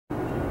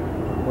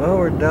Well,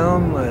 we're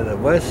down by the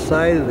west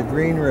side of the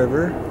Green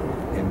River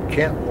in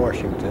Kent,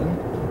 Washington.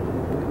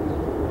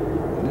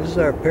 And this is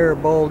our pair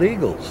of bald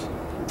eagles.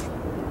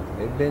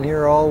 They've been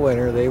here all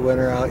winter. They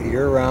winter out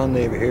year-round.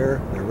 They're here.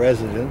 They're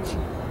residents.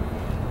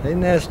 They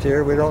nest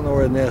here. We don't know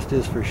where the nest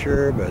is for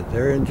sure, but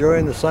they're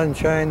enjoying the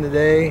sunshine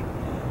today,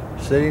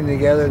 sitting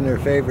together in their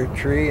favorite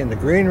tree. And the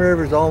Green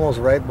River's almost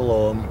right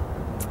below them.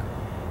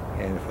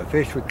 And if a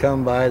fish would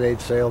come by, they'd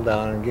sail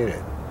down and get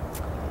it.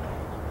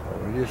 But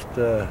we're just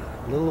a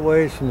little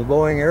ways from the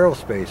Boeing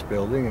Aerospace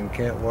building in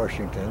Kent,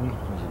 Washington.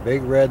 There's a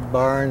big red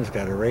barn. It's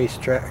got a race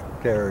track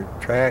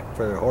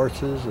for their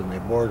horses, and they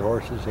board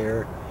horses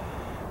here.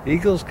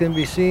 Eagles can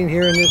be seen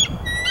here in this.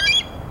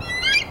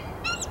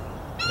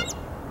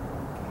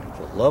 It's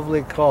a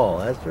lovely call.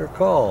 That's their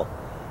call.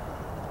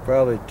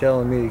 Probably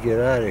telling me to get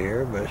out of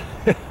here, but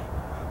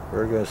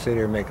we're going to sit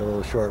here and make a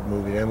little short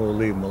movie, then we'll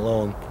leave them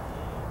alone.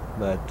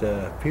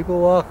 But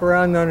people walk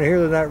around down here,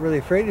 they're not really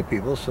afraid of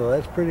people, so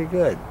that's pretty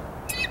good.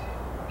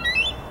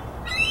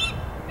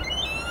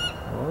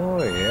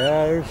 Oh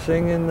yeah, they're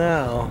singing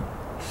now.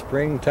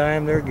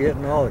 Springtime, they're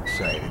getting all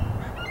excited.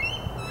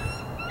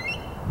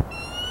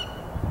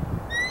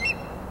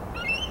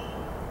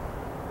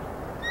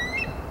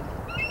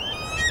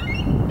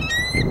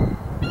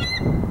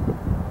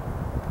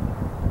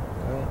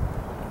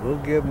 We'll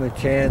give them a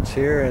chance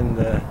here, and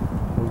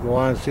we'll go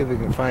on and see if we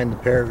can find the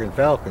peregrine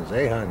falcons.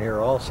 They hunt here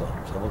also.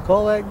 So we'll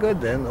call that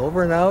good then.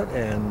 Over and out,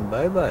 and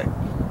bye-bye.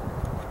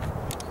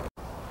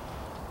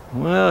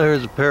 Well,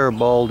 here's a pair of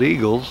bald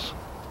eagles.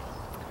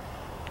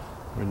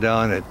 We're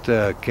down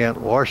at Kent,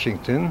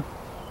 Washington,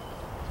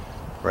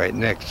 right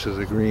next to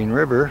the Green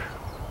River.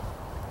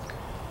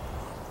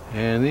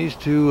 And these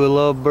two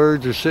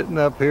lovebirds are sitting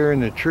up here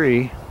in the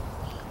tree.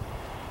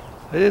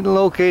 They didn't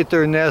locate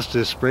their nest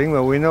this spring,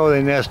 but we know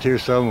they nest here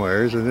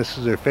somewheres, and this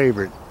is their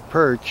favorite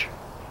perch.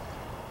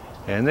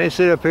 And they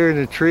sit up here in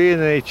the tree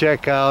and they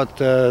check out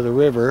the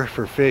river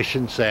for fish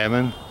and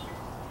salmon.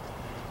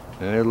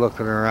 And they're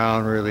looking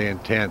around really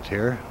intent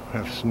here.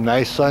 Have some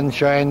nice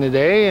sunshine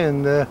today,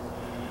 and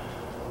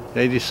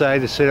they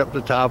decide to sit up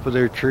the top of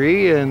their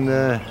tree and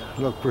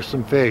look for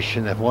some fish.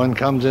 And if one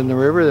comes in the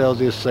river, they'll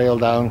just sail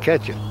down and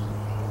catch it.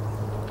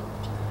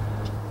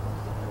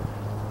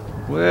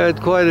 We had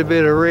quite a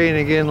bit of rain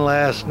again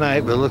last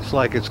night, but it looks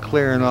like it's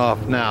clearing off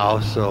now,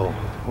 so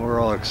we're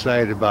all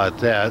excited about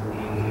that.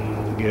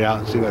 Get out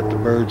and see what the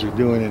birds are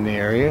doing in the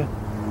area.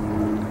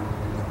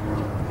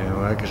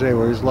 And like I say,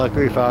 we're just lucky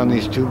we found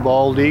these two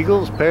bald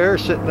eagles pair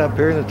sitting up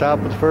here in the top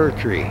of the fir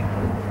tree.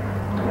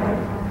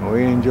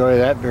 We enjoy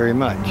that very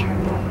much.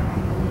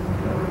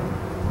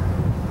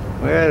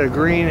 We had a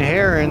green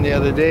heron the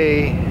other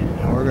day,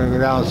 and we're going to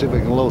go down and see if we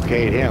can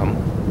locate him.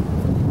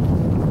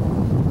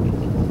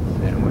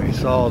 We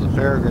saw the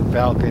peregrine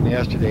falcon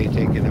yesterday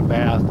taking a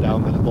bath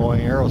down by the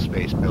Boeing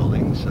Aerospace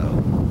building, so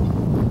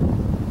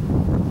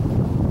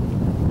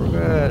we're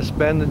going to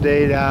spend the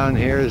day down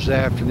here this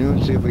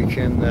afternoon, see if we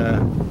can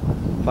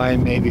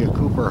find maybe a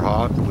Cooper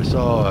hawk. We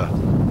saw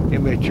an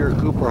immature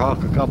Cooper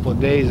hawk a couple of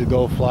days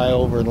ago fly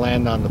over and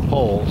land on the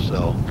pole,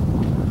 so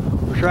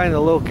we're trying to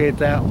locate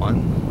that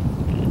one.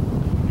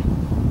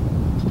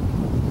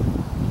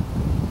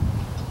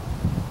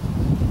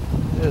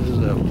 This is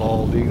a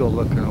bald eagle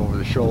looking over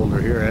the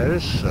shoulder here at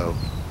us, so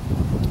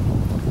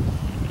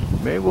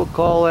maybe we'll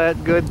call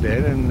that good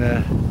then, and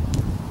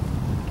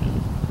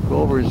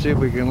go over and see if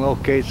we can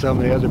locate some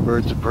of the other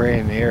birds of prey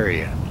in the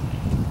area.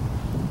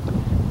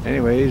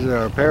 Anyway, these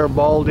are a pair of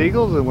bald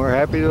eagles, and we're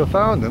happy to have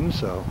found them,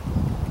 so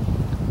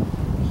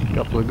a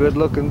couple of good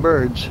looking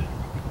birds.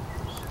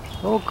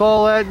 We'll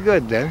call that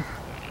good then.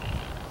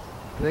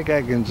 I think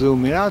I can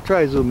zoom in. I'll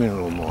try to zoom in a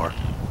little more.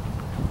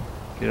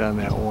 Get on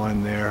that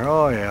one there.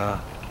 Oh yeah.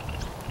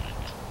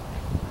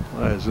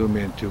 I'll zoom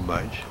in too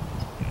much.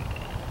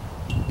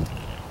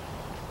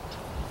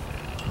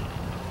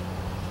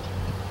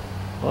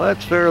 Well,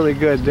 that's fairly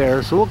good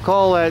there, so we'll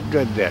call that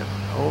good then.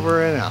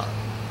 Over and out.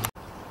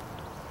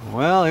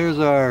 Well, here's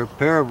our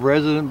pair of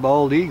resident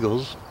bald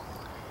eagles.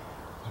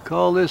 We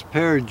call this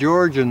pair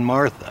George and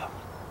Martha.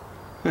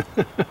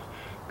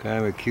 Kind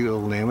of a cute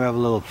little name. We have a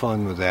little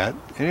fun with that.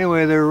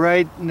 Anyway, they're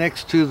right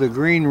next to the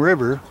Green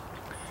River.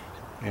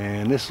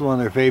 And this is one of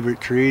their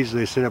favorite trees.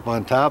 They sit up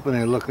on top and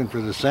they're looking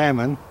for the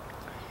salmon.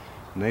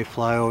 And they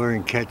fly over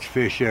and catch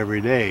fish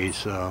every day,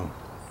 so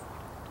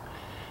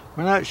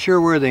we're not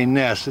sure where they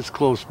nest. It's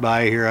close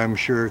by here, I'm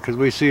sure, because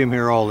we see them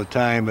here all the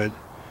time, but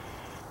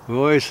we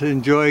always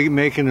enjoy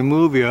making a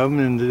movie of them,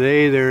 and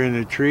today they're in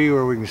a tree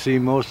where we can see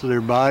most of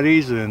their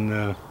bodies,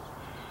 and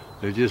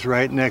they're just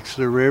right next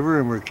to the river,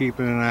 and we're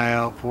keeping an eye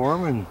out for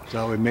them, and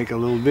thought we'd make a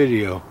little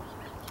video.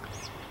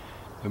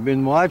 I've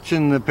been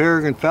watching the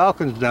peregrine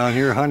falcons down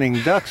here hunting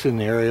ducks in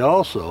the area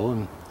also,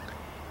 and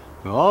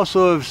we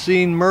also have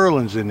seen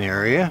merlins in the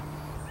area,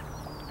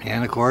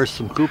 and of course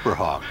some Cooper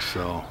hawks.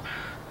 So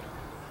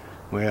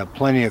we have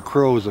plenty of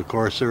crows, of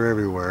course, they're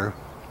everywhere.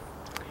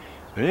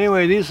 But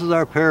anyway, this is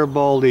our pair of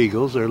bald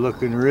eagles. They're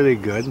looking really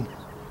good,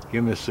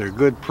 giving us their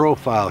good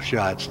profile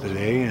shots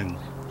today, and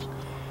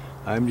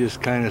I'm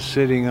just kind of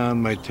sitting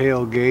on my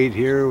tailgate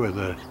here with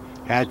a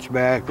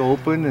hatchback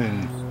open,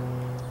 and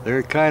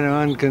they're kind of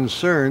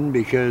unconcerned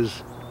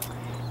because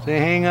they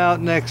hang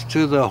out next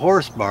to the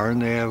horse barn.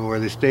 They have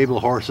where they stable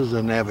horses,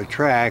 and they have a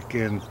track,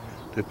 and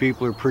the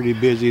people are pretty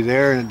busy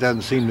there, and it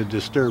doesn't seem to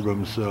disturb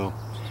them. So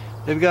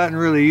they've gotten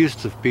really used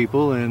to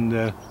people,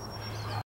 and